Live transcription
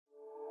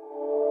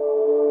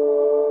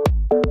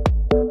So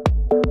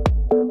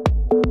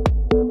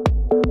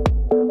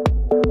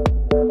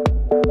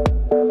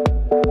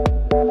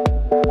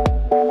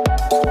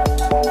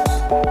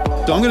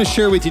I'm going to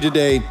share with you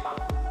today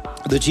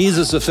the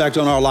Jesus effect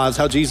on our lives,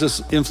 how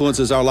Jesus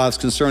influences our lives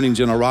concerning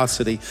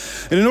generosity.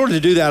 And in order to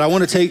do that, I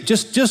want to take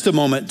just a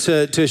moment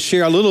to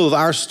share a little of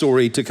our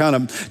story to kind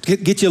of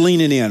get you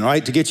leaning in,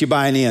 right? To get you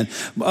buying in.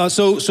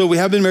 So we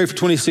have been married for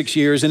 26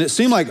 years, and it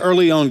seemed like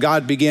early on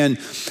God began,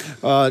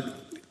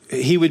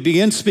 he would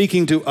begin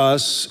speaking to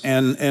us,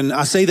 and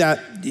I say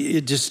that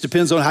it just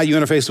depends on how you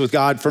interface with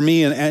God. For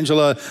me and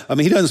Angela, I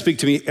mean, he doesn't speak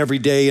to me every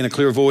day in a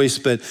clear voice,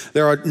 but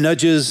there are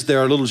nudges, there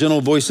are little gentle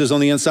voices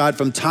on the inside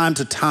from time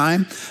to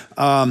time.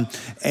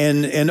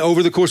 And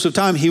over the course of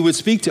time, he would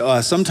speak to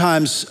us,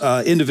 sometimes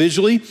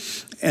individually,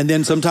 and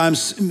then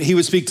sometimes he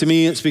would speak to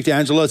me and speak to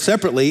Angela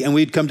separately, and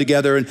we'd come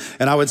together and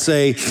I would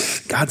say,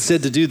 God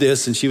said to do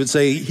this. And she would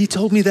say, he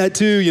told me that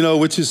too,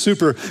 which is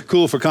super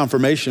cool for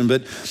confirmation.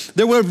 But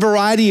there were a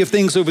variety of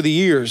things over the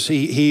years.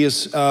 He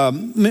is,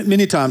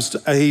 many times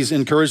he's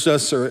encouraged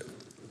us or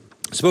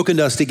spoken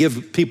to us to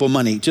give people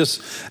money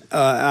just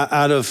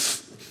out of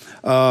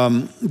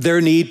their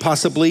need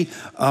possibly,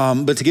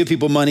 but to give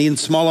people money in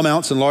small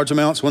amounts and large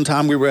amounts. One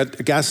time we were at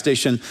a gas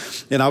station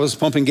and I was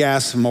pumping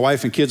gas and my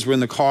wife and kids were in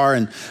the car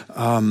and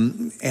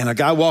a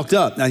guy walked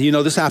up. Now,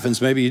 this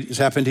happens. Maybe it's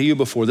happened to you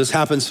before. This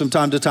happens from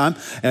time to time.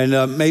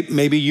 And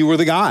maybe you were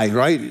the guy,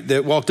 right,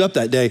 that walked up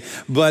that day,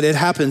 but it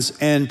happens.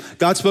 And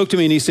God spoke to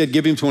me and he said,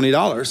 give him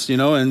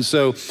 $20, and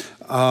so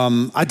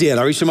I did.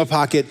 I reached in my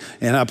pocket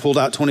and I pulled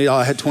out $20.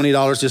 I had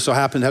 $20, just so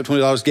happened to have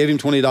 $20, gave him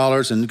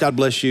 $20 and God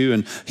bless you.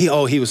 And he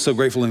was so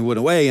grateful and he went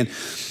away. And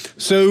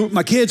so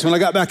my kids, when I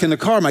got back in the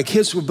car, my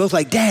kids were both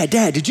like, Dad,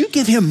 did you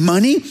give him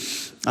money?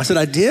 I said,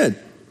 I did.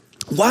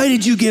 Why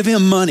did you give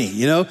him money?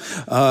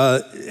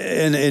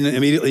 And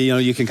immediately,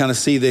 you can kind of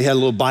see they had a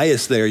little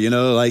bias there,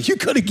 like you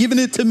could have given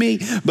it to me.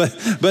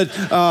 But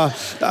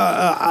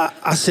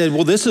I said,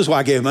 well, this is why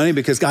I gave money,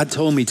 because God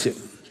told me to.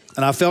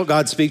 And I felt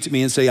God speak to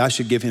me and say, I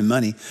should give him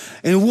money.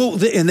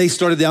 And they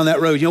started down that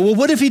road. Well,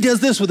 what if he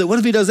does this with it? What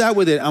if he does that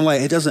with it? I'm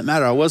like, it doesn't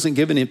matter. I wasn't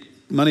giving him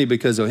money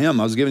because of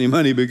him. I was giving him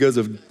money because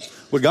of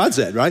what God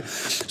said, right?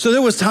 So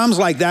there was times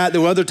like that.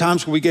 There were other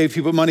times where we gave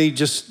people money,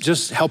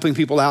 just helping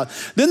people out.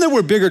 Then there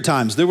were bigger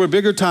times. There were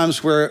bigger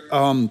times where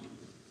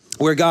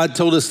God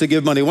told us to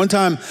give money. One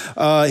time,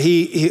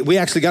 we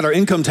actually got our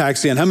income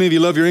tax in. How many of you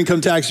love your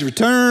income tax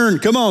return?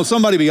 Come on,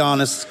 somebody be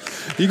honest.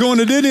 You're going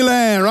to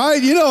Disneyland,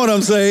 right? You know what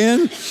I'm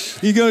saying.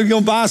 You're going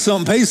to buy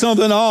something, pay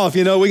something off.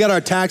 We got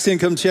our tax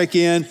income check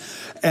in.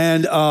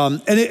 And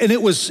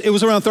it was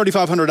around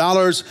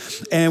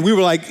 $3,500. And we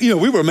were like,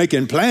 we were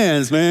making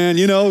plans, man.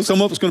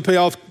 Some of it was going to pay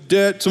off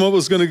debt. Some of it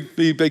was going to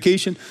be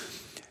vacation.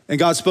 And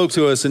God spoke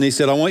to us and he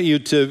said, I want you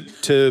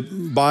to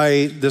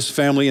buy this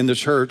family in the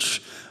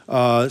church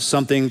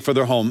something for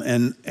their home.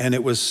 And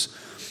it was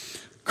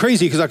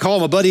crazy because I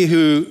called my buddy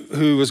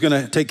who was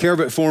going to take care of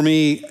it for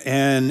me.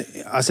 And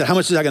I said, how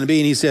much is that going to be?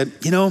 And he said,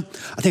 I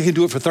think I can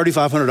do it for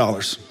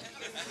 $3,500.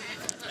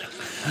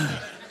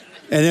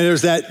 And then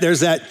there's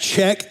that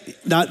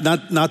check, not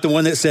the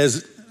one that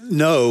says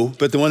no,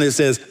 but the one that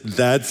says,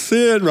 that's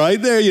it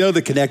right there,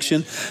 the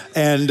connection.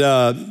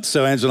 And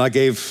so Angela and I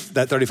gave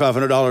that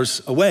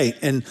 $3,500 away.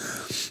 And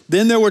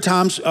then there were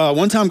times,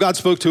 one time God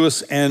spoke to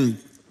us and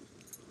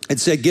it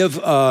said, give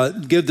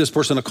this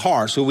person a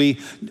car. So we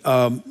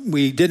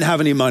didn't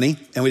have any money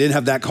and we didn't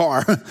have that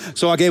car.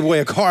 So I gave away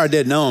a car I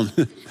didn't own.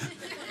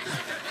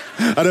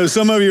 I know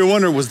some of you are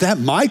wondering, was that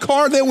my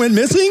car that went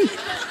missing?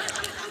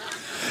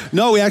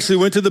 No, we actually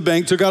went to the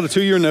bank, took out a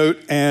 2-year note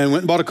and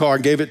went and bought a car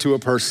and gave it to a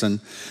person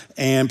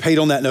and paid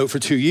on that note for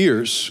 2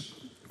 years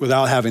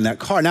without having that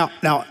car. Now,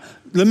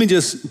 let me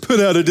just put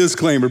out a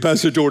disclaimer.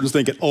 Pastor Jordan's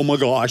thinking, oh my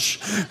gosh,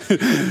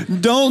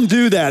 don't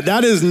do that.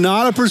 That is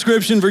not a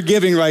prescription for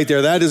giving right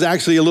there. That is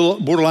actually a little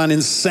borderline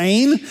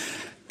insane.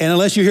 And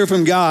unless you hear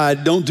from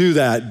God, don't do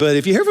that. But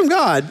if you hear from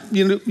God,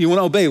 you want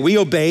to obey. We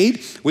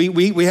obeyed.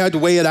 We had to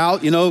weigh it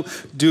out.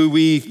 Do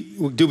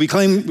we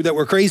claim that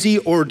we're crazy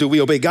or do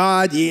we obey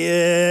God?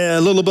 Yeah,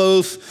 a little of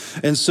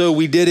both. And so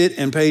we did it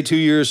and paid 2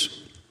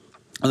 years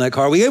on that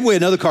car. We gave away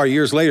another car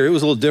years later. It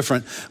was a little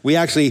different. We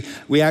actually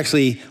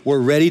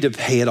were ready to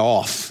pay it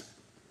off.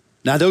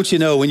 Now, don't you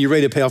know, when you're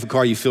ready to pay off a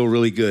car, you feel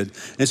really good.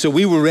 And so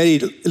we were ready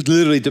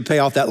literally to pay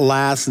off that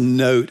last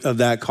note of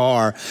that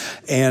car.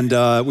 And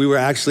we were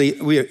actually,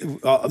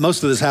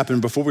 most of this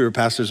happened before we were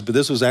pastors, but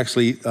this was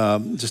actually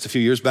just a few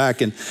years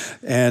back. And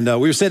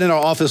we were sitting in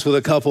our office with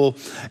a couple,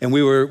 and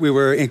we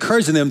were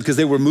encouraging them because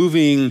they were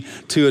moving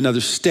to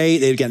another state.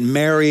 They'd gotten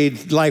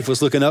married. Life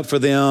was looking up for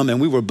them,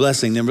 and we were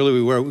blessing them. Really,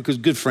 we were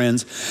good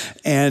friends.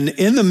 And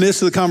in the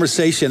midst of the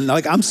conversation,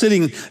 like I'm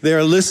sitting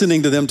there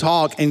listening to them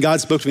talk, and God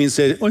spoke to me and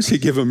said, why don't you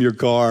give them your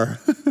car?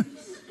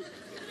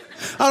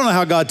 I don't know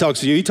how God talks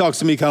to you. He talks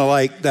to me kind of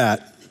like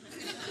that.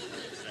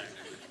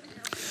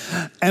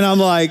 And I'm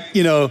like,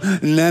 no,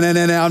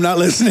 I'm not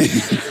listening.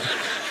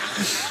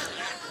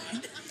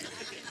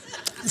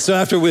 So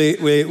after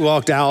we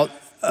walked out,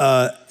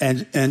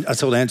 and I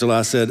told Angela,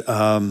 I said,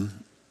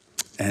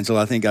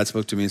 Angela, I think God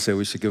spoke to me and said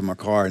we should give him our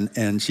car.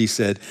 And she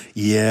said,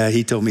 yeah,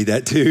 he told me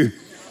that too.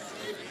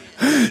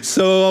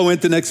 So I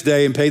went the next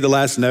day and paid the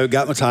last note,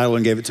 got my title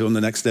and gave it to him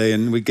the next day.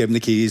 And we gave him the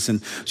keys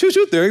and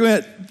shoot, there he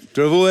went.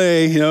 Drove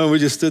away, we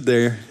just stood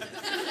there.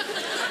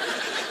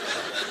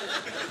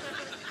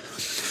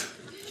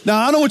 Now,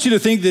 I don't want you to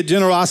think that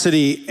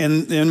generosity,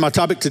 and my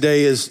topic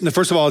today is,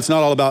 first of all, it's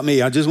not all about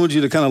me. I just want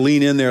you to kind of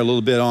lean in there a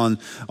little bit on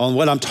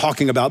what I'm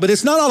talking about. But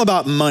it's not all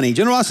about money.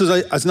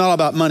 Generosity is not all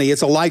about money.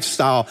 It's a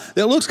lifestyle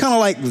that looks kind of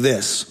like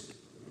this,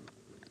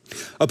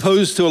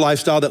 opposed to a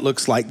lifestyle that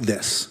looks like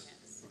this.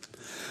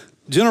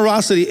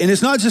 Generosity, and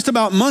it's not just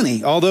about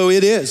money, although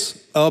it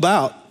is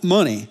about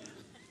money,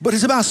 but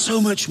it's about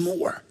so much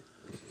more.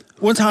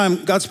 One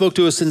time, God spoke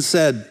to us and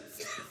said,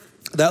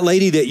 that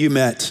lady that you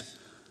met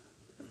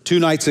 2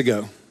 nights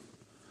ago,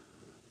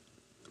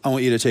 I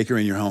want you to take her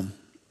in your home.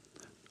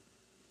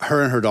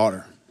 Her and her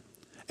daughter.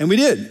 And we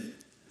did.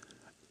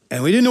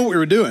 And we didn't know what we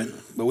were doing,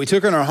 but we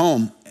took her in our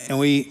home and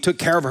we took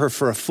care of her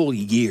for a full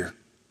year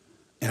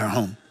in our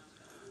home.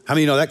 How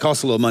many know that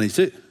costs a little money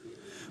too?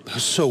 But it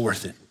was so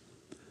worth it.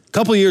 A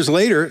couple of years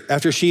later,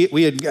 after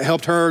we had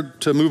helped her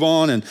to move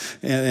on,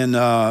 and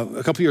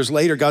a couple of years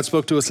later, God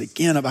spoke to us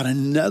again about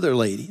another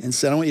lady and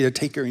said, I want you to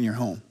take her in your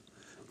home,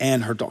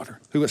 and her daughter,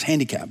 who was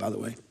handicapped, by the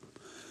way.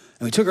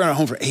 And we took her in our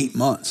home for 8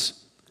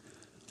 months.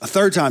 A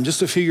third time,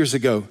 just a few years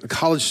ago, a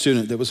college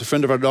student that was a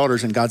friend of our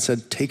daughter's, and God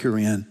said, take her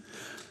in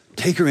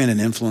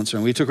and influence her.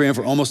 And we took her in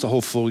for almost a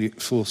whole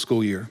full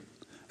school year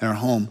in our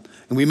home.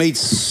 And we made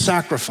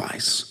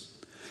sacrifice.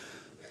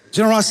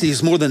 Generosity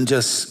is more than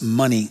just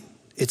money.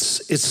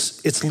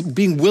 It's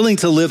being willing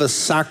to live a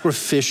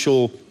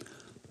sacrificial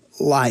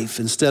life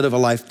instead of a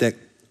life that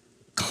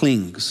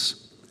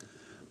clings,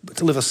 but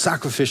to live a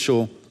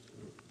sacrificial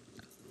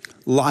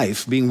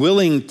life, being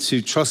willing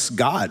to trust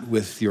God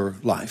with your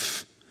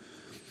life.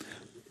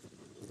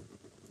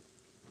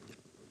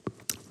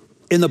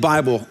 In the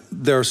Bible,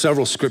 there are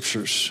several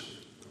scriptures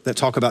that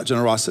talk about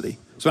generosity.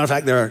 As a matter of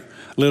fact, there are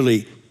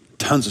literally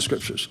tons of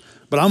scriptures,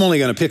 but I'm only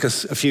going to pick a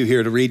few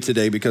here to read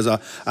today because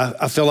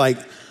I feel like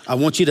I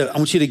want you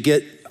to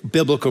get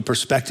biblical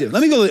perspective.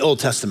 Let me go to the Old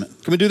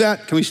Testament. Can we do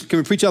that? Can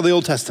we preach out of the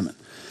Old Testament?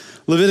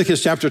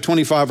 Leviticus chapter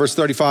 25, verse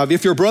 35.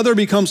 If your brother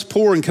becomes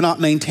poor and cannot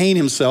maintain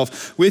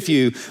himself with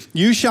you,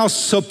 you shall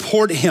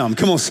support him.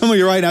 Come on, some of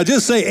you right now,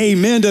 just say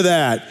amen to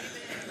that.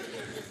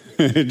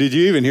 Did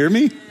you even hear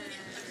me?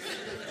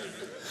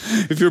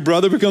 If your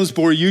brother becomes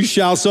poor, you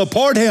shall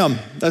support him.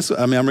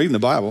 I'm reading the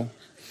Bible.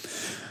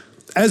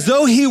 As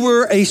though he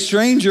were a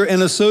stranger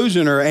and a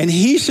sojourner, and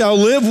he shall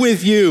live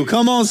with you.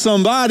 Come on,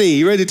 somebody.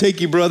 You ready to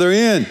take your brother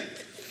in?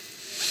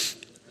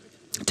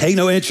 Take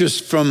no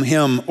interest from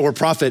him or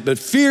profit, but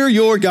fear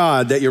your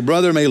God that your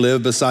brother may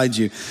live beside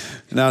you.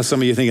 Now some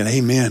of you thinking,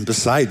 amen,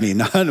 beside me,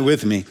 not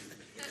with me.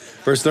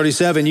 Verse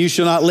 37, you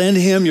shall not lend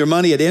him your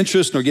money at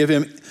interest, nor give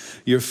him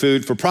your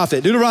food for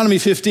profit. Deuteronomy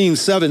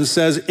 15:7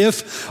 says,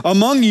 if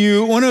among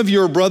you one of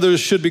your brothers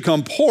should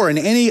become poor in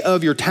any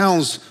of your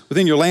towns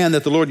within your land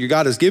that the Lord your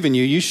God has given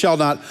you, you shall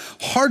not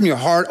harden your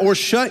heart or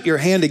shut your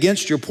hand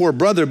against your poor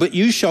brother, but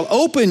you shall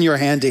open your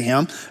hand to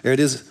him. There it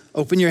is.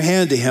 Open your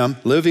hand to him,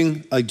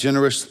 living a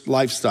generous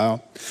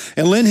lifestyle,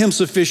 and lend him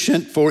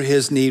sufficient for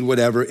his need,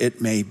 whatever it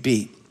may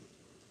be.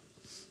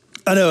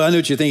 I know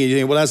what you're thinking. You're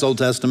thinking, well, that's Old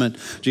Testament.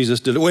 Jesus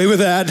did away with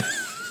that.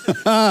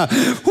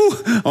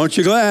 Aren't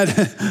you glad?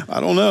 I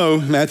don't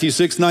know. Matthew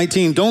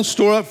 6:19. Don't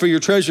store up for your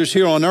treasures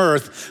here on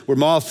earth where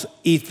moth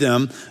eat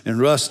them and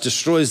rust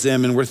destroys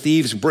them and where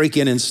thieves break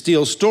in and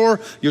steal. Store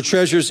your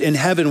treasures in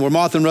heaven where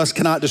moth and rust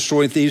cannot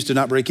destroy and thieves do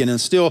not break in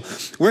and steal.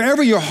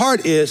 Wherever your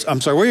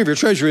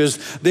treasure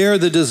is, there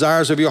the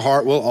desires of your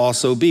heart will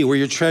also be. Where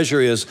your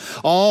treasure is.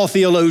 All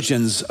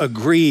theologians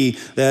agree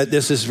that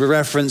this is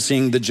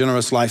referencing the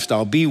generous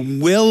lifestyle. Be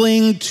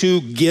willing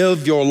to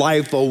give your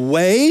life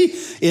away,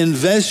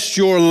 invest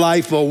your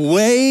life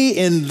away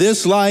in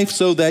this life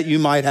so that you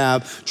might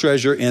have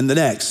treasure in the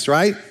next,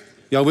 right?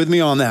 Y'all with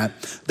me on that?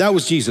 That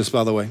was Jesus,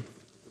 by the way.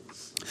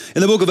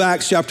 In the book of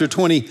Acts, chapter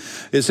 20,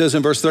 it says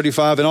in verse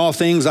 35, in all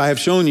things I have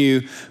shown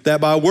you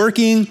that by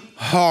working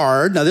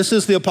hard, now this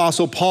is the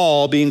Apostle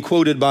Paul being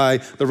quoted by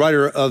the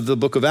writer of the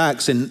book of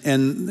Acts,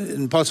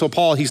 and Apostle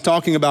Paul, he's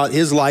talking about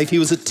his life. He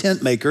was a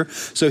tent maker,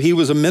 so he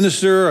was a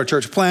minister, a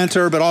church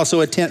planter, but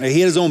also a tent maker. He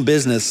had his own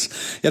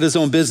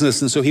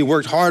business. And so he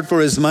worked hard for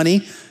his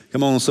money.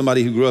 Come on,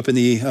 somebody who grew up in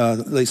the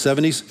late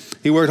 70s.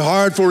 He worked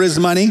hard for his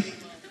money.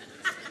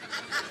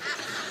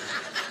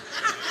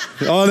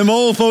 Oh, them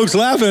old folks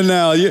laughing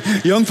now.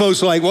 Young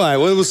folks are like, why?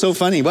 What was so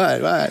funny?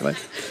 Why?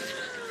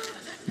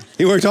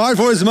 He worked hard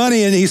for his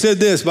money, and he said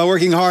this, by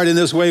working hard in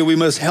this way, we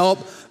must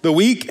help the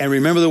weak and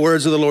remember the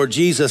words of the Lord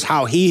Jesus,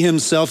 how he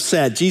himself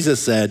said,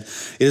 Jesus said,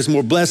 it is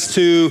more blessed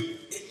to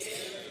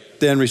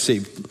than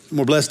receive,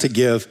 more blessed to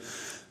give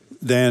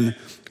than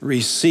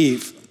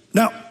receive.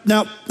 Now,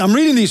 I'm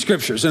reading these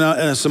scriptures,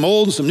 and some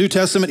Old and some New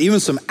Testament, even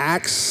some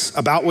Acts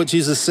about what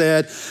Jesus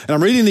said, and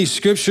I'm reading these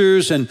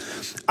scriptures, and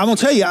I'm gonna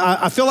tell you,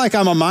 I feel like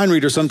I'm a mind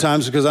reader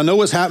sometimes because I know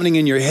what's happening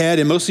in your head.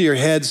 In most of your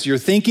heads, you're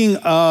thinking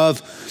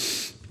of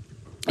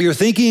you're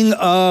thinking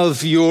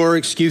of your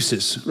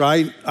excuses,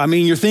 right? I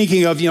mean, you're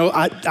thinking of,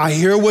 I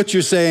hear what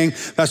you're saying,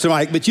 Pastor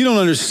Mike, but you don't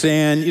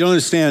understand. You don't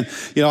understand.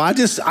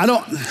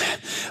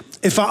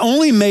 If I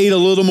only made a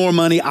little more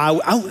money,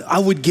 I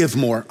would give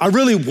more. I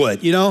really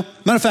would,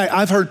 Matter of fact,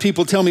 I've heard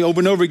people tell me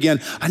over and over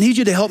again, I need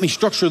you to help me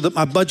structure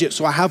my budget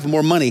so I have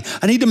more money.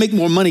 I need to make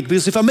more money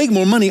because if I make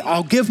more money,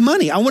 I'll give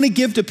money. I want to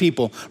give to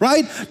people,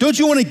 right? Don't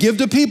you want to give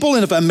to people?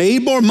 And if I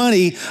made more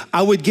money,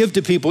 I would give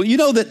to people. You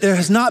know that there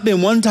has not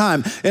been one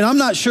time, and I'm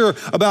not sure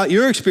about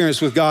your experience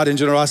with God in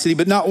generosity,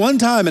 but not one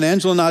time in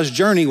Angela and I's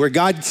journey where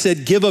God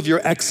said, give of your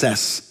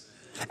excess.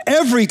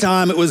 Every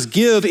time it was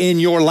give in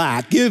your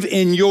lack,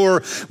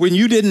 when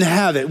you didn't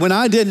have it, when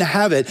I didn't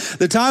have it.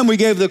 The time we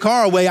gave the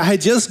car away, I had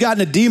just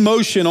gotten a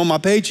demotion on my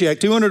paycheck,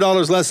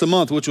 $200 less a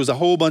month, which was a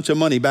whole bunch of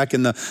money back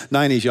in the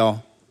 90s,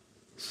 y'all.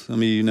 Some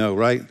of you know,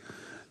 right?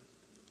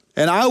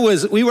 And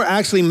we were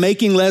actually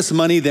making less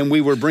money than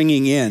we were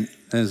bringing in.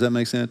 Does that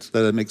make sense?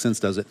 That makes sense,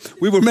 does it?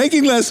 We were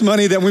making less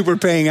money than we were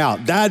paying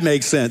out. That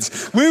makes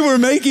sense. We were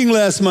making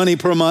less money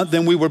per month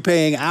than we were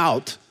paying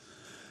out.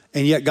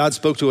 And yet God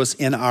spoke to us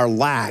in our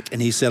lack,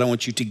 and he said, I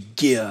want you to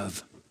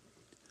give.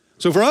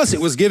 So for us,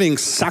 it was giving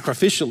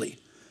sacrificially.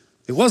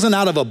 It wasn't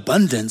out of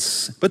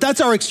abundance, but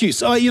that's our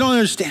excuse. Oh, you don't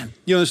understand.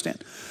 You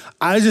understand.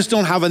 I just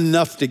don't have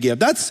enough to give.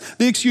 That's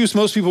the excuse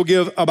most people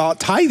give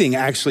about tithing,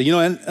 actually.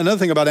 And another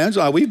thing about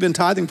Angela, we've been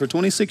tithing for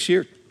 26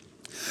 years.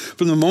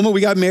 From the moment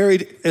we got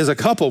married as a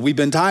couple, we've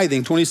been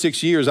tithing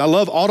 26 years. I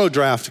love auto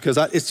draft because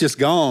it's just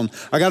gone.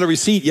 I got a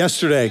receipt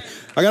yesterday.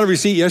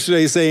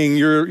 Saying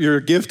your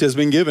gift has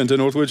been given to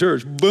Northwood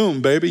Church.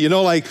 Boom, baby.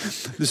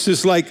 It's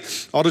just like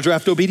auto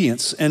draft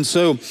obedience. And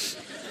so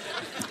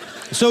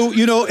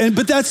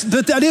but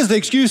that is the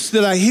excuse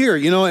that I hear,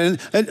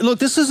 and look,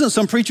 this isn't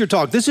some preacher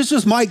talk. This is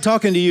just Mike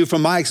talking to you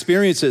from my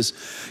experiences.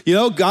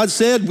 God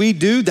said we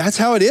do. That's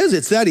how it is.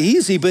 It's that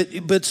easy.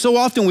 But so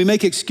often we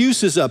make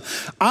excuses up.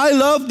 I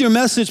loved your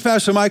message,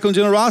 Pastor Michael, on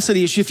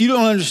generosity. If you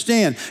don't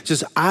understand,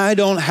 just I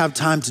don't have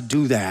time to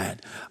do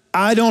that.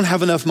 I don't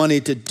have enough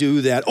money to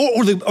do that.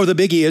 Or the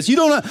biggie is,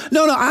 no,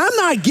 I'm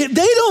not getting,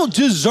 they don't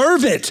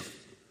deserve it.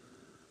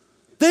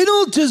 They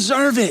don't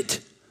deserve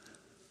it.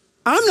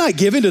 I'm not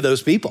giving to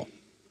those people.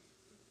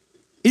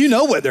 You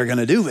know what they're going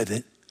to do with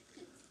it.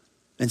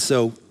 And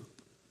so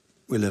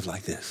we live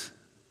like this.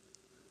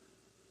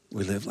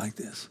 We live like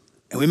this.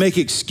 And we make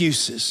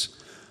excuses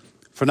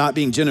for not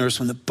being generous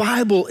when the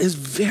Bible is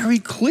very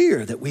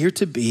clear that we are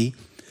to be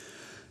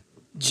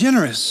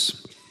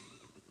generous.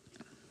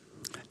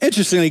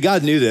 Interestingly,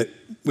 God knew that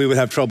we would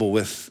have trouble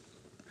with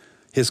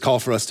his call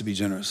for us to be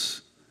generous.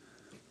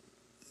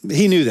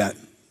 He knew that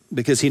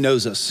because he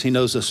knows us. He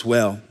knows us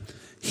well.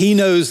 He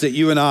knows that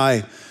you and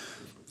I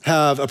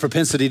have a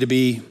propensity to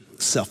be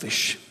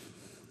selfish.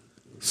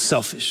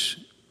 Selfish.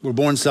 We're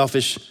born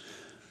selfish.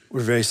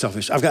 We're very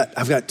selfish. I've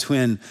got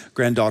twin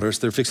granddaughters.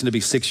 They're fixing to be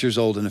 6 years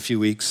old in a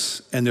few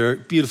weeks. And they're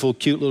beautiful,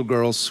 cute little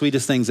girls,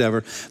 sweetest things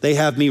ever. They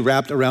have me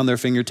wrapped around their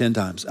finger 10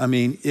 times. I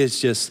mean,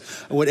 it's just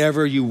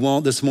whatever you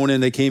want. This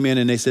morning they came in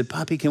and they said,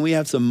 Poppy, can we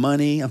have some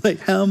money? I'm like,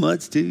 how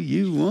much do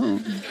you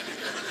want?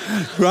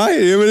 Right,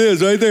 here it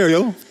is right there,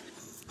 yo.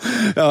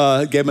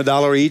 Gave them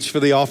 $1 each for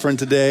the offering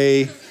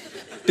today.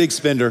 Big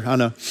spender, I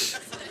know.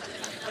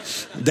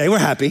 They were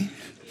happy.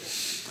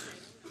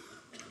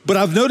 But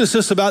I've noticed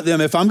this about them.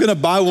 If I'm going to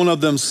buy one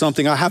of them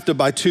something, I have to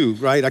buy two,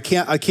 right? I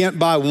can't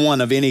buy one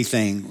of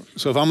anything.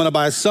 So if I'm going to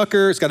buy a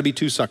sucker, it's got to be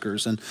 2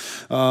 suckers. And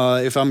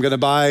if I'm going to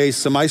buy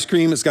some ice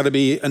cream, it's got to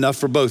be enough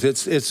for both.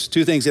 It's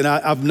 2 things. And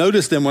I've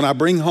noticed them when I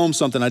bring home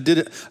something. I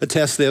did a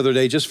test the other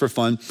day just for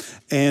fun.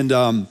 And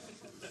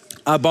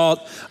I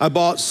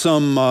bought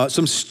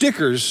some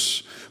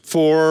stickers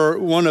for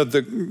one of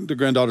the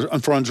granddaughters,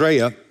 for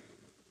Andrea,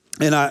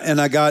 and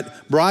I got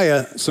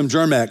Briya some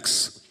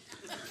Germ-X.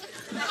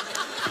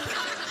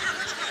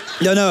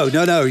 No,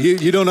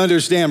 you don't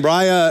understand.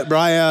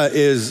 Briya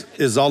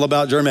is all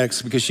about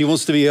Germ-X because she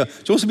wants to be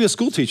a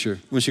school teacher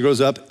when she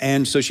grows up,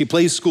 and so she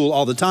plays school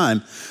all the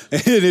time.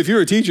 And if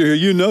you're a teacher here,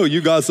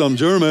 you got some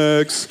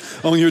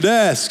Germ-X on your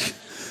desk.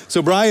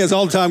 So Briya is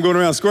all the time going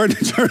around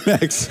squirting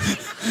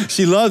Germ-X.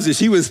 She loves it.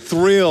 She was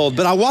thrilled.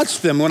 But I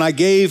watched them when I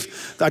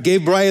gave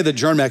Briya the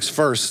Germ-X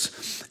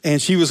first, and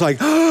she was like,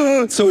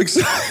 oh, so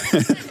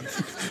excited.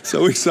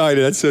 So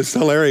excited. That's just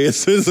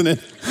hilarious, isn't it?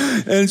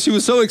 And she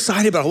was so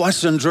excited, but I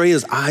watched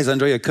Andrea's eyes.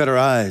 Andrea cut her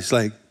eyes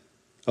like,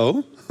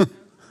 oh?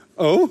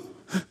 Oh?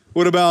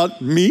 What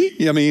about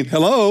me? I mean,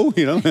 hello,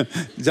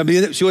 I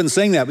mean, she wasn't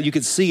saying that, but you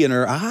could see in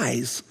her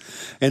eyes.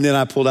 And then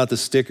I pulled out the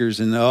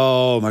stickers and,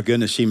 oh my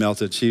goodness, she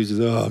melted. She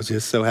was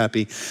just so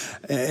happy.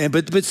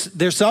 But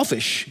they're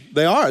selfish.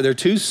 They are. They're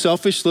 2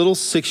 selfish little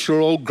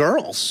 6-year-old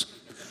girls.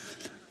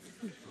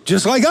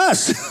 Just like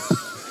us.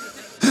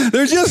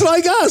 They're just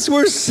like us.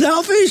 We're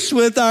selfish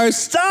with our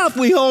stuff.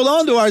 We hold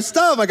on to our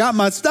stuff. I got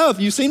my stuff.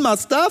 You seen my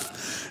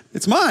stuff?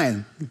 It's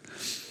mine.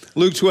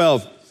 Luke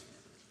 12.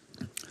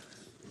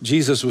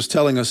 Jesus was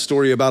telling a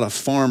story about a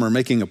farmer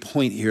making a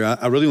point here.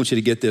 I really want you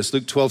to get this.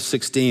 Luke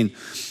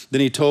 12:16. Then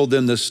he told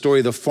them this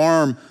story. The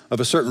farm of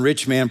a certain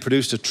rich man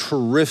produced a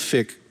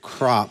terrific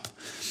crop.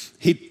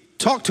 He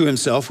talked to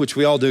himself, which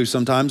we all do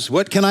sometimes.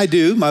 What can I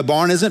do? My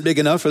barn isn't big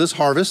enough for this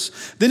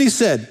harvest. Then he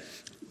said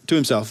to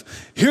himself,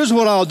 here's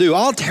what I'll do.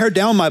 I'll tear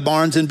down my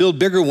barns and build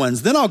bigger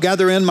ones. Then I'll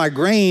gather in my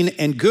grain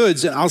and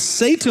goods, and I'll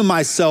say to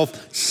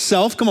myself,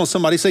 self, come on,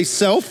 somebody say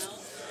self.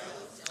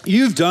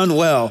 You've done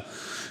well.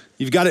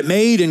 You've got it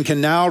made and can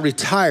now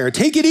retire.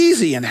 Take it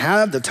easy and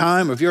have the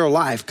time of your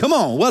life. Come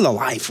on, what a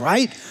life,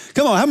 right?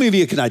 Come on, how many of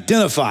you can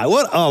identify?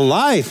 What a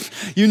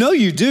life. You know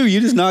you do.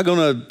 You're just not going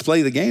to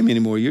play the game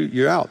anymore.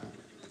 You're out.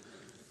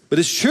 But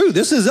it's true.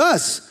 This is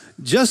us.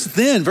 Just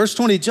then, verse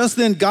 20, just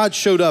then God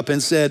showed up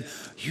and said,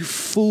 you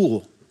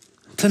fool.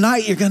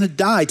 Tonight you're going to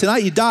die.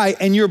 Tonight you die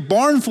and your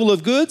barn full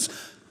of goods,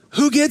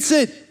 who gets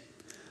it?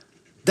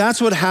 That's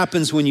what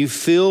happens when you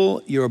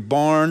fill your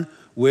barn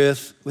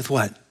with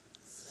what?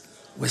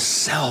 With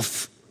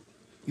self.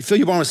 You fill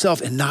your barn with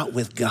self and not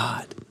with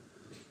God.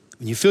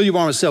 When you fill your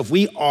barn with self,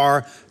 we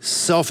are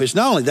selfish.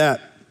 Not only that,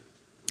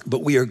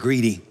 but we are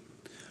greedy.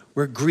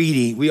 We're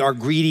greedy. We are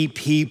greedy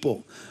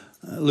people.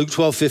 Luke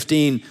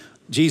 12:15,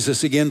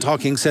 Jesus again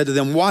talking said to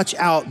them, watch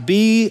out,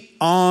 be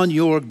on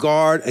your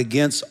guard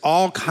against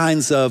all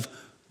kinds of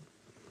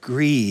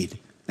greed.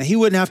 Now he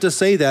wouldn't have to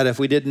say that if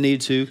we didn't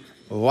need to.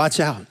 Watch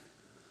out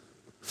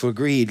for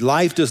greed.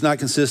 Life does not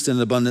consist in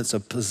an abundance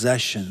of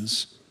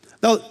possessions.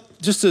 Now,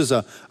 just as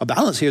a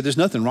balance here, there's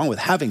nothing wrong with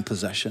having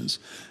possessions.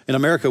 In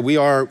America, we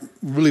are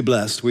really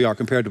blessed. We are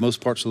compared to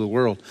most parts of the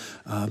world.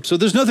 So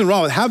there's nothing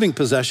wrong with having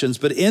possessions,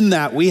 but in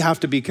that we have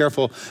to be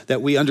careful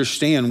that we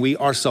understand we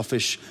are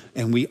selfish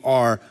and we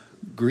are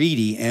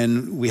greedy,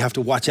 and we have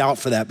to watch out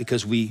for that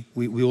because we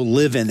will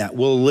live in that.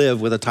 We'll live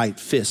with a tight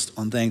fist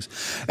on things.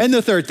 And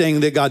the third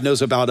thing that God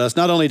knows about us,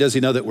 not only does he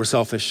know that we're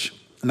selfish,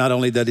 not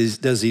only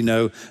does he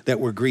know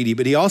that we're greedy,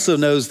 but he also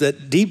knows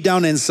that deep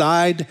down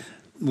inside,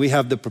 we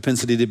have the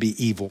propensity to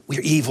be evil.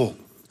 We're evil.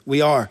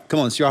 We are. Come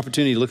on, it's your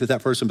opportunity to look at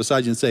that person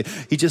beside you and say,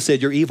 he just said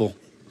you're evil.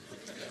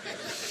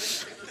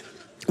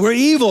 We're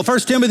evil. 1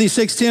 Timothy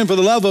 6:10, for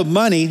the love of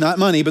money, not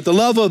money, but the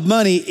love of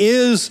money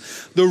is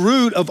the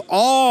root of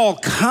all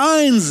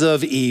kinds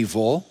of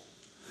evil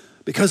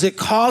because it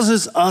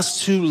causes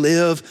us to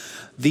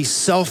live the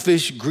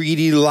selfish,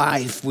 greedy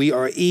life. We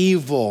are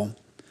evil.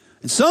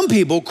 And some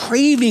people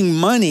craving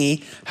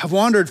money have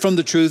wandered from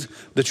the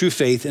true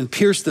faith and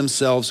pierced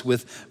themselves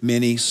with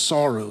many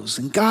sorrows.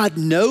 And God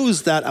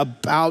knows that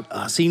about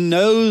us. He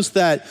knows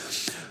that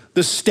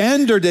the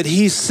standard that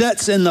he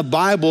sets in the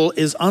Bible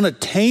is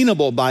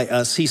unattainable by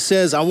us. He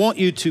says, I want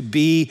you to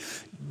be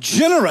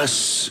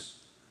generous.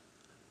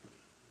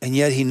 And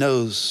yet he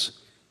knows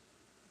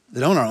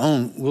that on our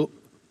own,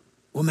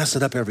 we'll mess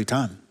it up every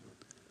time.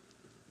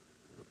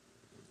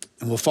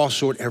 And we'll fall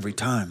short every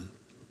time.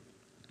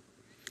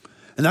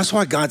 And that's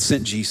why God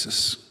sent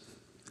Jesus.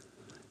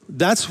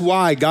 That's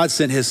why God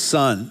sent his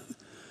son.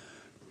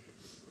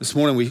 This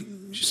morning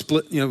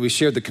we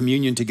shared the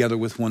communion together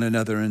with one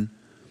another, and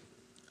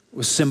it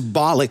was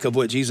symbolic of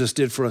what Jesus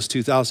did for us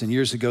 2,000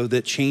 years ago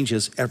that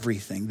changes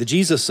everything. The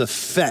Jesus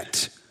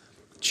effect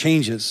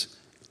changes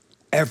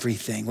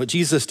everything. What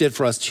Jesus did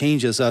for us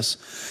changes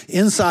us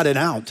inside and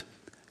out,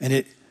 and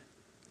it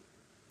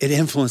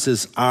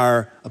influences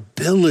our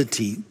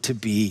ability to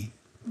be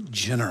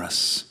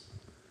generous,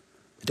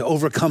 to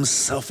overcome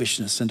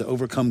selfishness and to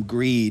overcome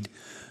greed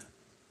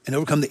and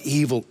overcome the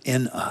evil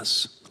in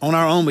us. On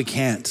our own, we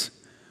can't,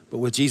 but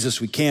with Jesus,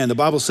 we can. The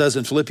Bible says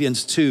in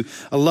Philippians 2,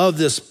 I love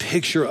this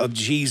picture of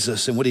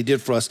Jesus and what he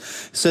did for us.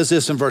 It says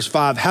this in verse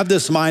 5, have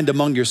this mind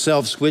among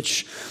yourselves,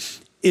 which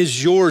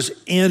is yours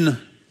in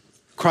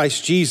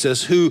Christ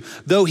Jesus, who,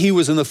 though he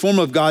was in the form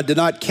of God, did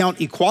not count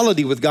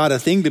equality with God a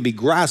thing to be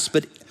grasped,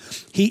 but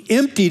he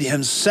emptied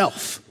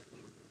himself.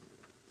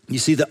 You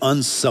see the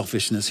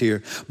unselfishness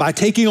here. By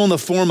taking on the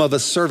form of a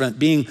servant,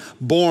 being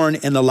born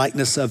in the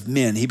likeness of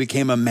men, he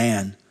became a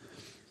man.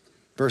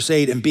 Verse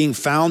 8, and being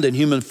found in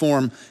human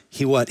form,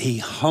 he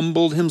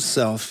humbled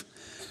himself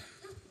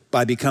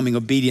by becoming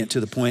obedient to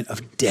the point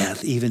of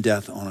death, even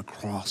death on a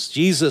cross.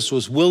 Jesus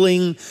was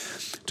willing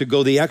to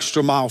go the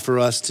extra mile for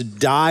us, to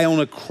die on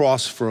a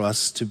cross for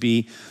us, to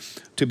be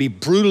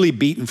brutally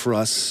beaten for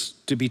us,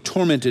 to be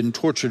tormented and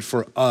tortured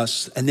for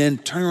us, and then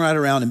turn right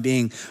around and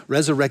being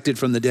resurrected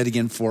from the dead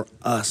again for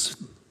us.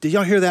 Did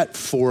y'all hear that?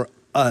 For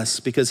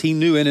us, because he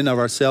knew in and of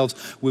ourselves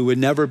we would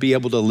never be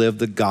able to live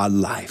the God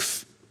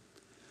life.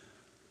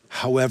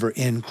 However,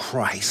 in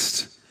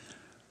Christ,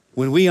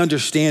 when we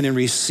understand and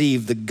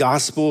receive the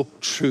gospel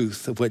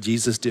truth of what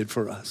Jesus did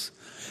for us,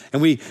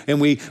 and we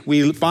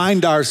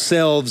find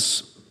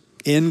ourselves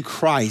in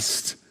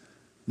Christ,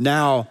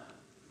 now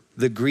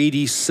the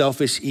greedy,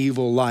 selfish,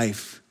 evil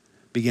life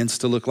begins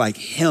to look like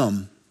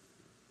him,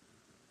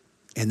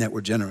 and that we're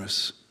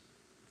generous.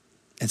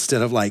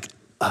 Instead of like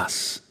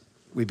us,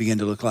 we begin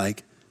to look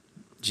like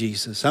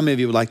Jesus. How many of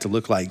you would like to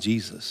look like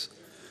Jesus?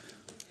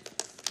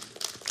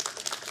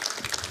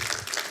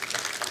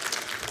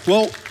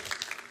 Well,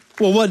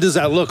 what does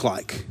that look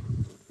like?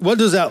 What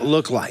does that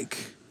look like?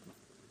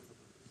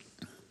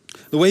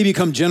 The way you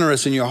become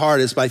generous in your heart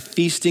is by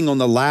feasting on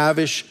the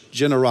lavish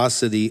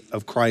generosity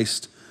of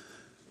Christ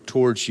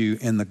towards you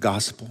in the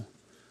gospel.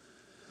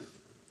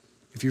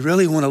 If you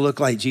really want to look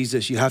like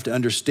Jesus, you have to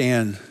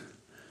understand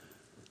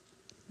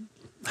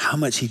how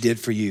much he did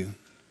for you,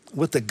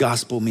 what the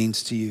gospel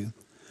means to you.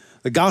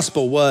 The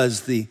gospel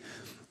was the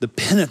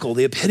pinnacle,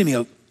 the epitome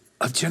of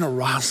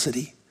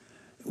generosity.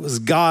 It was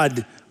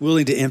God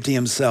willing to empty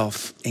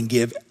himself and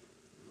give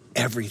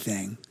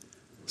everything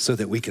so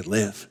that we could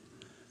live.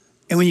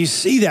 And when you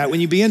see that, when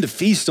you begin to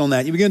feast on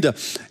that, you begin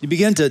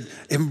to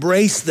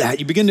embrace that.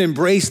 You begin to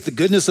embrace the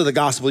goodness of the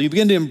gospel. You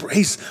begin to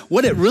embrace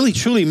what it really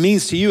truly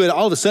means to you. And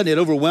all of a sudden it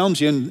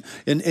overwhelms you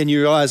and you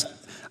realize,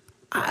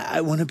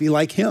 I want to be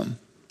like him.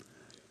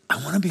 I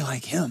want to be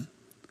like him.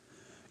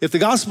 If the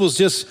gospel is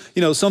just,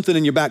 something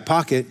in your back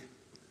pocket,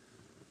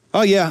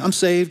 oh yeah, I'm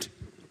saved,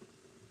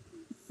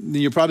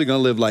 then you're probably going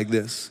to live like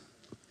this.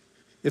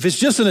 If it's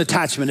just an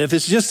attachment, if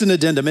it's just an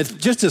addendum, if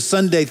it's just a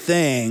Sunday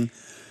thing,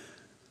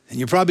 and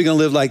you're probably going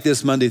to live like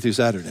this Monday through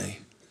Saturday.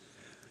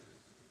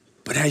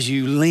 But as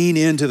you lean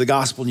into the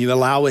gospel and you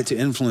allow it to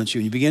influence you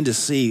and you begin to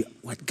see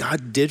what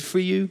God did for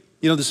you.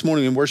 This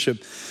morning in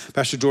worship,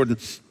 Pastor Jordan,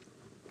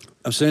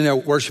 I'm sitting there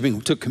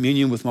worshiping, took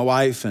communion with my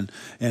wife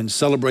and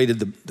celebrated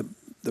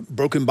the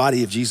broken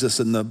body of Jesus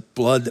and the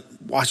blood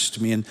that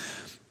washed me. And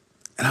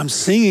I'm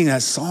singing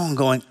that song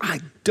going, I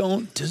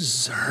don't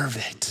deserve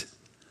it,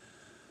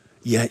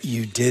 yet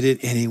you did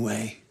it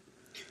anyway.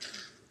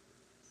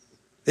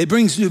 It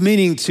brings new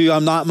meaning to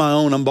I'm not my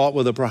own, I'm bought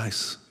with a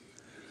price.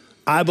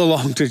 I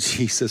belong to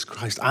Jesus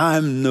Christ.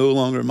 I'm no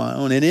longer my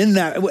own. And in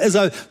that, as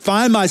I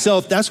find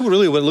myself, that's what it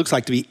looks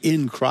like to be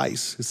in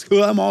Christ. It's,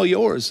 I'm all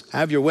yours,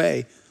 have your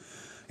way.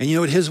 And you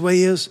know what his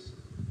way is?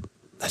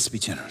 Let's be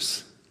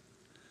generous.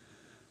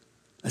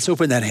 Let's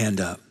open that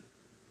hand up.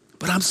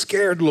 But I'm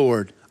scared,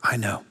 Lord. I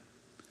know.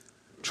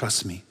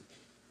 Trust me.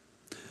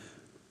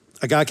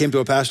 A guy came to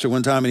a pastor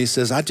one time and he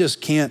says, I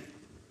just can't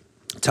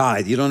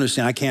tithe. You don't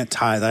understand. I can't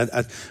tithe.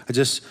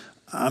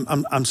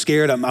 I'm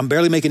scared. I'm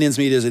barely making ends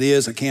meet as it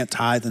is. I can't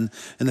tithe. And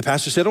the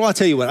pastor said, I'll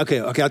tell you what.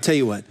 Okay, I'll tell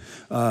you what.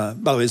 By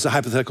the way, it's a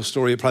hypothetical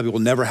story. It probably will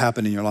never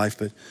happen in your life.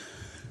 But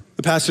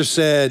the pastor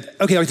said,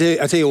 okay, I'll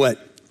tell you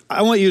what.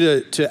 I want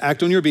you to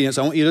act on your obedience.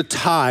 I want you to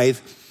tithe.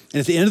 And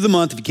at the end of the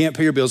month, if you can't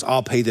pay your bills,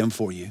 I'll pay them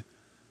for you.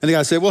 And the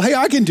guy said, well, hey,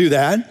 I can do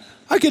that.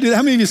 I can do that.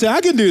 How many of you say,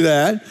 I can do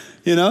that?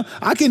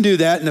 I can do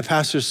that. And the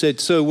pastor said,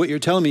 so what you're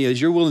telling me is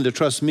you're willing to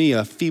trust me,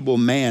 a feeble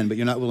man, but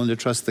you're not willing to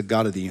trust the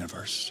God of the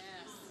universe.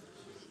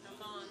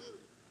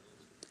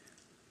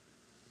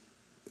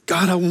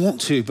 God, I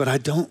want to, but I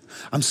don't.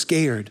 I'm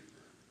scared.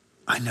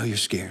 I know you're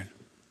scared.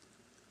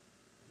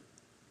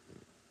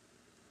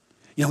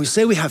 We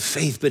say we have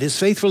faith, but is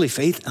faith really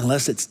faith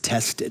unless it's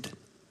tested?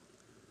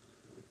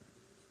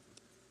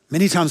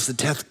 Many times the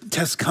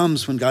test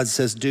comes when God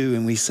says do,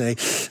 and we say,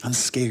 I'm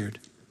scared.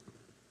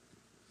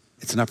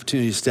 It's an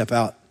opportunity to step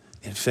out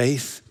in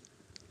faith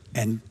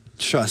and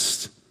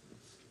trust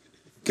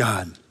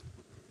God.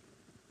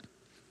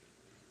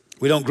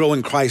 We don't grow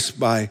in Christ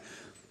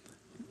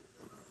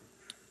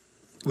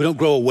we don't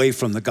grow away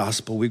from the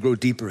gospel. We grow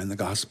deeper in the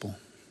gospel.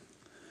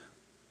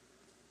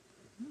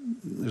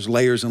 There's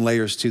layers and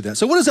layers to that.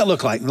 So what does that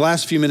look like? In the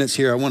last few minutes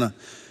here, I want to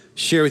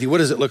share with you, what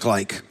does it look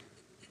like?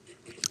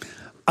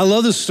 I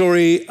love the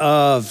story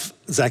of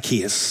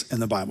Zacchaeus in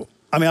the Bible.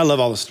 I mean, I love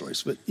all the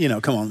stories, but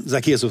come on.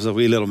 Zacchaeus was a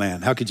wee little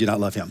man. How could you not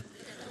love him?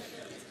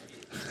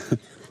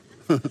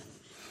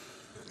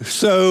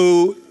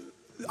 So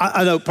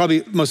I know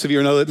probably most of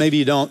you know it, maybe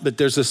you don't, but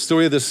there's a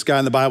story of this guy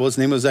in the Bible. His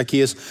name was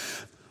Zacchaeus.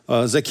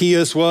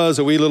 Zacchaeus was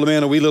a wee little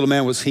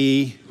man was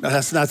he.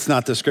 That's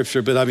not the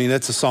scripture, but I mean,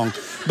 that's a song.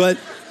 But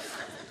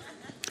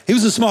he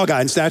was a small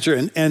guy in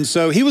stature, and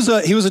so he was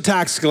a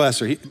tax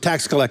collector. He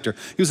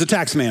was a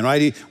tax man,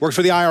 right? He worked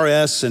for the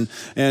IRS,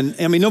 and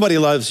I mean, nobody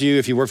loves you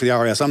if you work for the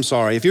IRS. I'm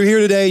sorry. If you're here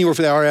today and you work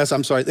for the IRS,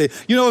 I'm sorry.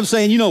 You know what I'm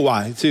saying? You know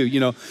why,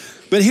 too,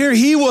 But here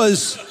he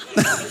was.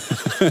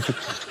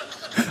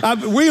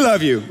 We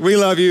love you. We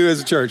love you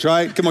as a church,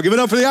 right? Come on, give it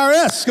up for the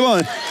IRS. Come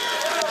on.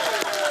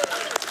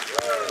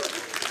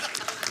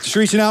 Just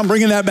reaching out and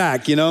bringing that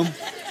back,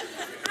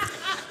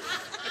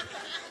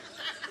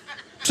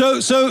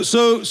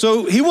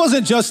 So he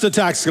wasn't just a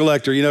tax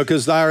collector,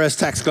 because the IRS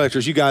tax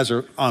collectors, you guys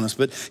are honest,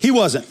 but he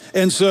wasn't.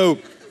 And so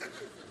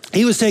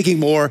he was taking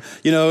more,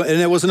 and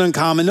it wasn't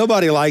uncommon.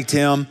 Nobody liked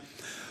him.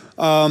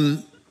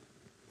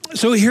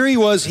 So here he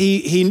was,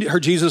 he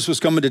heard Jesus was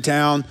coming to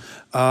town.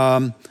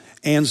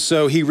 And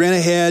so he ran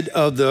ahead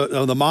of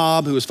the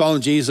mob who was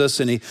following Jesus,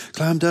 and he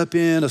climbed up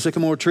in a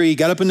sycamore tree,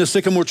 got up in the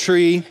sycamore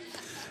tree,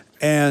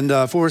 and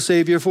for a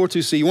Savior, for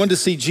to see. He wanted to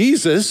see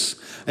Jesus,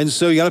 and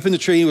so he got up in the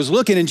tree, he was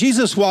looking, and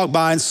Jesus walked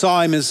by and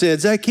saw him and said,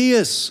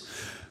 Zacchaeus,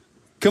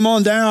 come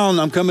on down,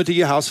 I'm coming to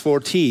your house for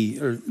tea,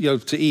 or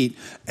to eat.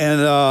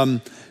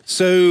 And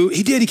so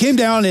he did, he came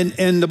down,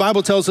 and the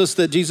Bible tells us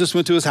that Jesus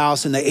went to his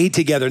house and they ate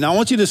together. Now I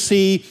want you to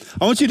see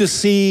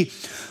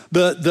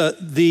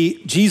the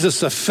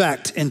Jesus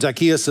effect in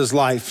Zacchaeus'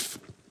 life.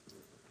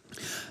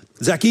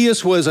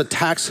 Zacchaeus was a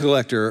tax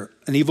collector,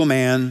 an evil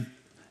man,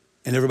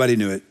 and everybody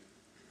knew it.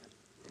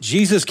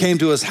 Jesus came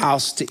to his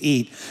house to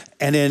eat.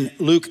 And in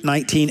Luke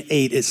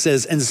 19:8, it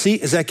says, and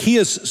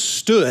Zacchaeus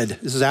stood,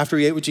 this is after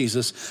he ate with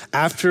Jesus,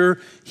 after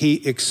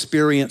he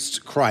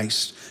experienced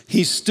Christ.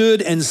 He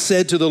stood and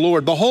said to the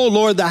Lord, behold,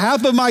 Lord, the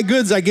half of my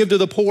goods I give to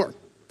the poor.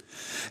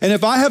 And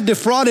if I have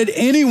defrauded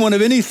anyone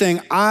of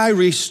anything, I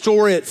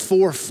restore it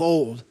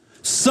fourfold.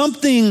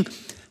 Something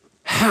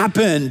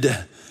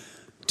happened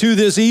to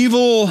this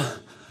evil,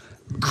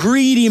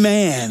 greedy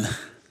man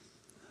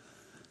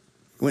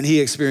when he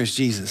experienced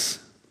Jesus.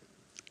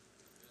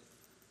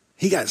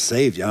 He got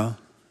saved, y'all.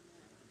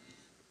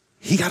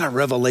 He got a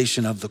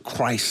revelation of the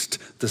Christ,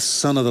 the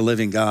Son of the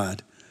living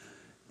God.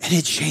 And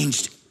it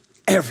changed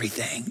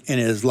everything in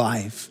his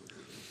life.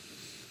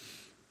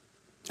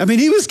 I mean,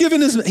 he was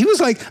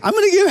like, I'm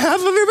gonna give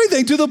half of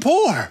everything to the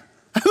poor.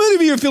 How many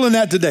of you are feeling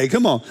that today?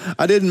 Come on.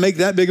 I didn't make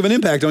that big of an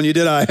impact on you,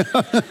 did I?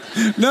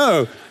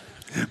 No.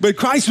 But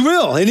Christ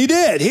will, and he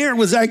did. Here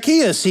with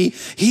Zacchaeus, he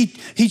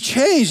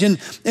changed. And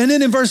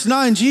then in verse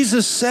 9,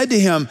 Jesus said to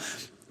him,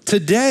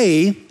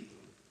 today,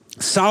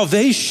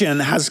 salvation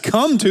has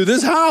come to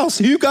this house.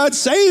 You got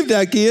saved,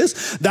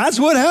 Zacchaeus. That's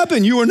what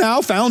happened. You are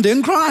now found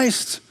in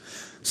Christ.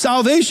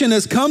 Salvation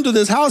has come to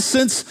this house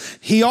since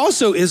he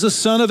also is a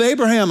son of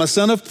Abraham, a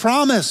son of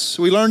promise.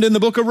 We learned in the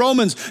book of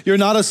Romans, you're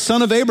not a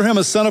son of Abraham,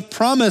 a son of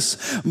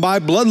promise by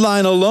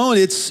bloodline alone.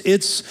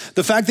 It's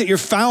the fact that you're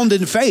found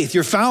in faith.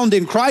 You're found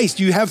in Christ.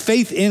 You have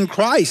faith in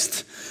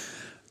Christ.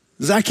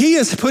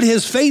 Zacchaeus put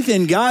his faith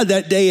in God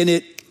that day, and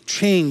it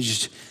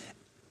changed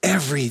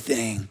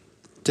everything.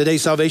 Today,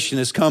 salvation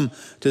has come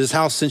to this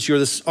house since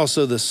you're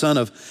also the son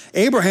of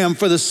Abraham.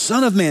 For the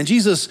Son of Man,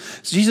 Jesus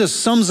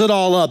sums it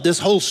all up. This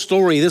whole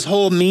story, this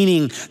whole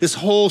meaning, this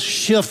whole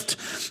shift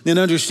in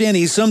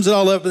understanding. He sums it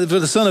all up. For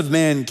the Son of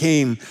Man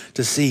came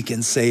to seek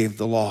and save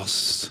the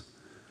lost.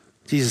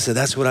 Jesus said,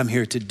 that's what I'm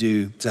here to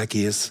do,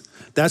 Zacchaeus.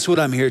 That's what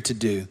I'm here to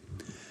do,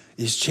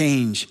 is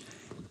change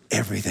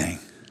everything.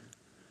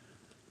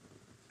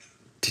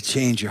 To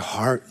change your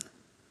heart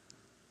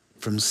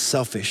from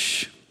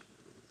selfish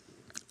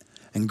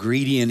and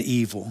greedy and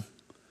evil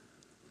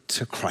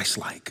to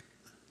Christ-like.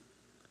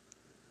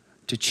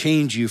 To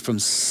change you from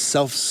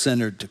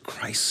self-centered to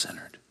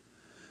Christ-centered.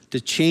 To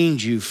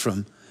change you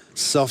from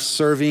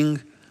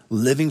self-serving,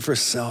 living for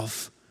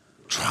self,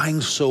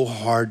 trying so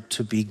hard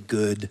to be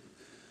good,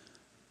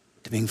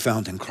 to being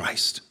found in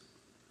Christ.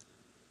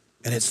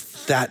 And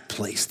it's that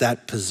place,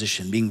 that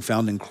position, being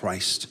found in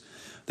Christ,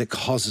 that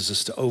causes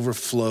us to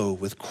overflow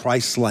with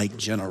Christ-like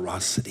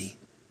generosity.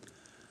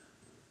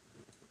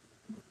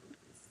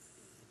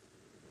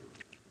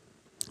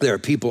 There are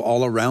people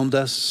all around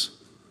us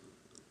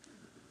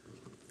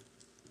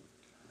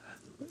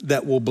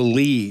that will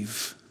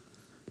believe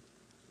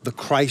the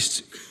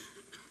Christ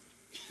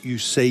you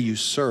say you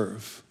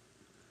serve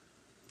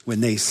when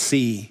they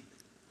see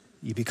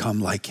you become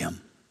like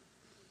him.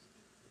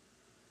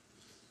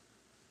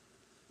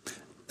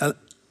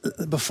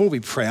 Before we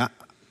pray, I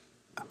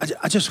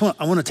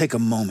want to take a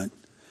moment.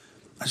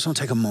 I just want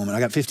to take a moment. I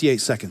got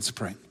 58 seconds to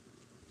pray.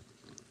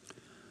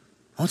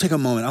 I want to take a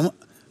moment.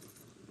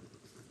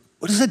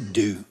 What does that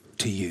do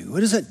to you?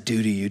 What does that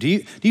do to you?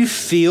 Do you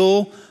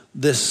feel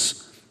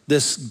this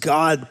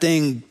God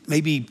thing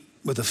maybe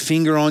with a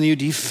finger on you?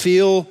 Do you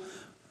feel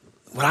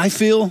what I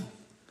feel?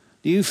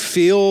 Do you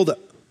feel the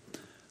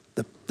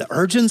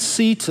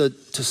urgency to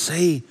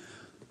say,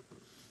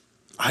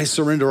 I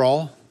surrender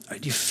all? Do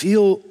you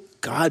feel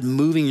God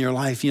moving your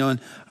life? You know, and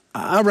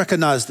I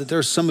recognize that there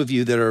are some of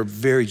you that are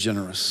very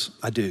generous.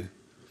 I do.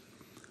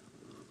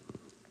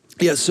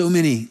 Yet so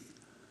many,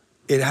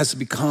 it has to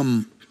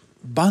become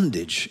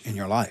bondage in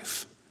your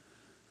life.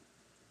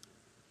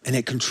 And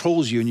it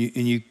controls you, and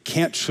you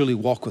can't truly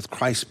walk with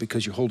Christ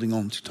because you're holding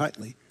on too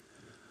tightly.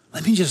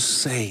 Let me just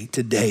say,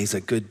 today is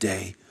a good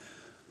day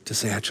to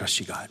say, I trust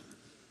you, God.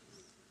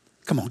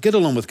 Come on, get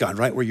alone with God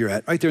right where you're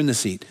at, right there in the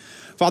seat.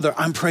 Father,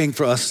 I'm praying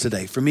for us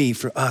today, for me,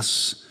 for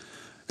us.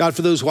 God,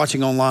 for those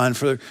watching online,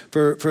 for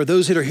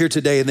those that are here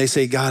today and they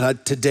say,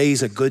 God,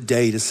 today's a good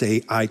day to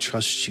say, I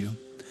trust you.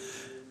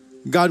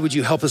 God, would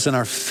you help us in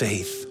our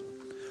faith?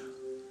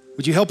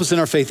 Would you help us in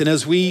our faith? And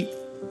as we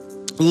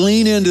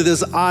lean into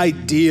this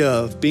idea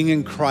of being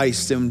in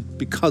Christ, and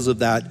because of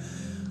that,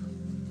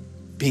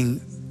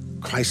 being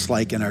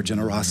Christ-like in our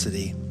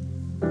generosity.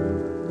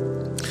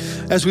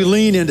 As we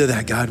lean into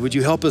that, God, would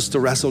you help us to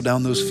wrestle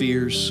down those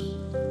fears?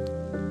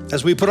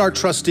 As we put our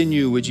trust in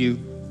you, would you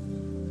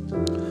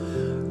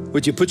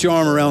put your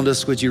arm around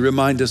us? Would you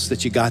remind us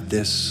that you got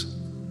this,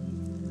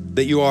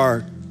 that you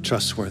are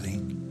trustworthy?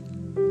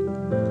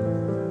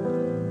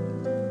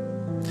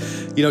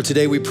 You know,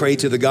 today we pray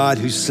to the God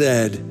who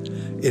said,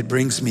 it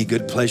brings me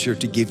good pleasure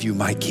to give you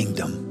my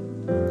kingdom.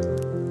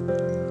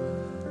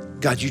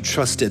 God, you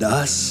trusted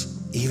us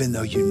even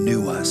though you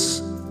knew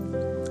us.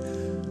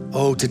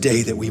 Oh,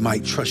 today that we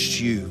might trust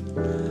you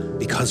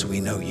because we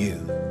know you.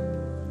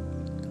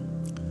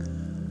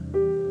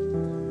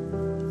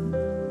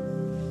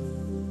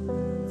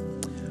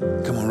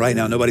 Come on, right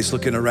now, nobody's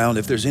looking around.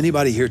 If there's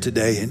anybody here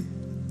today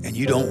and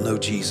you don't know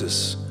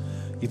Jesus,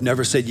 you've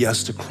never said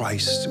yes to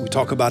Christ. We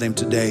talk about him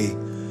today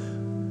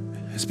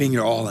as being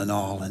your all in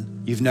all,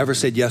 and you've never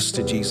said yes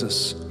to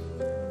Jesus.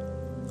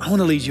 I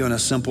want to lead you in a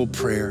simple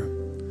prayer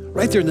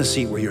right there in the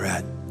seat where you're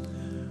at.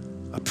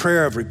 A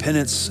prayer of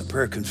repentance, a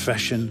prayer of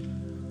confession.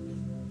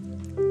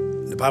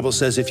 The Bible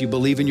says if you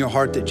believe in your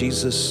heart that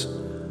Jesus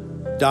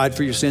died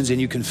for your sins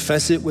and you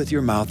confess it with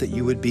your mouth, that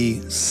you would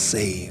be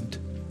saved.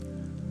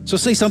 So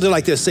say something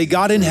like this. Say,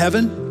 God in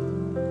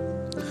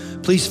heaven,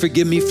 please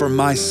forgive me for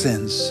my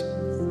sins.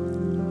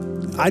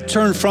 I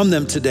turn from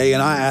them today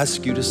and I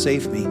ask you to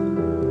save me.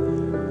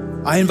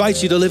 I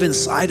invite you to live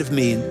inside of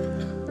me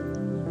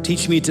and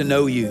teach me to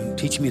know you,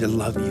 teach me to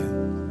love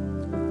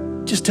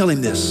you. Just tell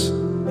him this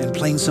in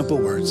plain, simple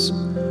words.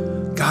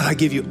 God, I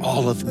give you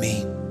all of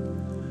me.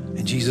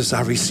 And Jesus,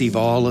 I receive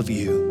all of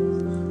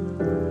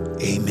you.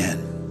 Amen.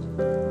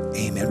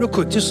 Amen. Real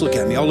quick, just look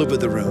at me all over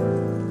the room.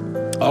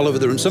 All over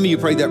the room. Some of you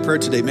prayed that prayer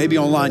today. Maybe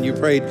online you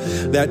prayed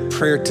that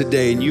prayer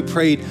today and you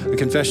prayed a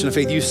confession of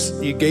faith.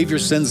 You gave your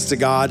sins to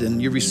God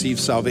and you received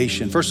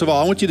salvation. First of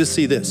all, I want you to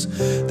see this.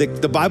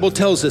 The Bible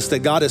tells us that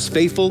God is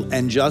faithful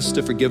and just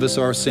to forgive us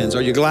our sins.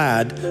 Are you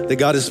glad that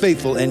God is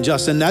faithful and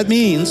just? And that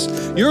means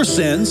your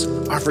sins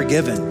are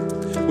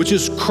forgiven, which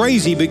is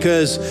crazy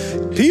because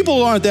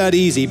people aren't that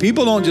easy.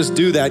 People don't just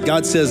do that.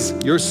 God says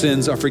your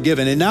sins are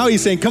forgiven. And now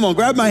he's saying, come on,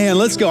 grab my hand.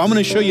 Let's go. I'm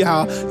going to show you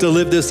how to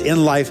live this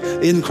in life,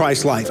 in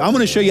Christ's life. I'm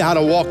going to show you how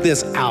to walk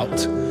this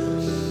out.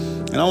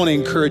 And I want to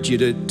encourage you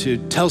to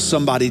tell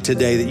somebody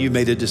today that you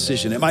made a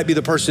decision. It might be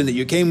the person that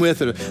you came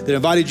with or that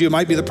invited you. It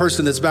might be the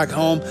person that's back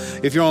home.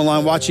 If you're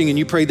online watching and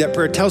you prayed that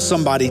prayer, tell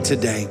somebody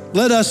today.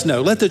 Let us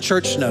know. Let the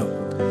church know.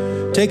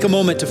 Take a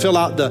moment to fill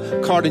out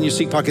the card in your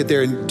seat pocket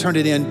there and turn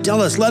it in.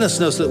 Let us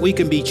know so that we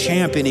can be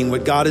championing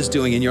what God is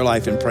doing in your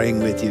life and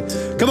praying with you.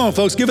 Come on,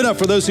 folks, give it up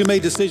for those who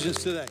made decisions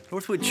today.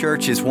 Northwood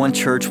Church is one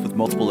church with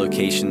multiple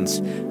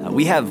locations.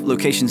 We have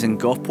locations in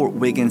Gulfport,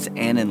 Wiggins,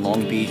 and in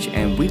Long Beach,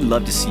 and we'd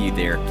love to see you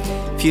there.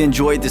 If you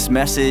enjoyed this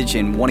message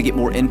and want to get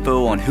more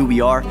info on who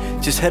we are,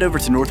 just head over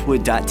to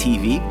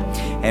northwood.tv.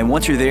 And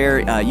once you're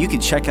there, you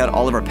can check out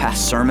all of our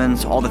past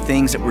sermons, all the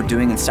things that we're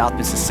doing in South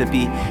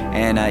Mississippi,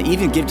 and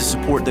even give to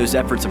support those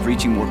efforts of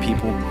reaching more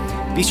people.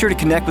 Be sure to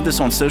connect with us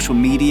on social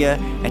media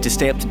and to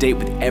stay up to date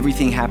with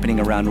everything happening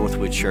around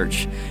Northwood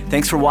Church.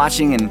 Thanks for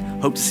watching and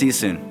hope to see you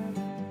soon.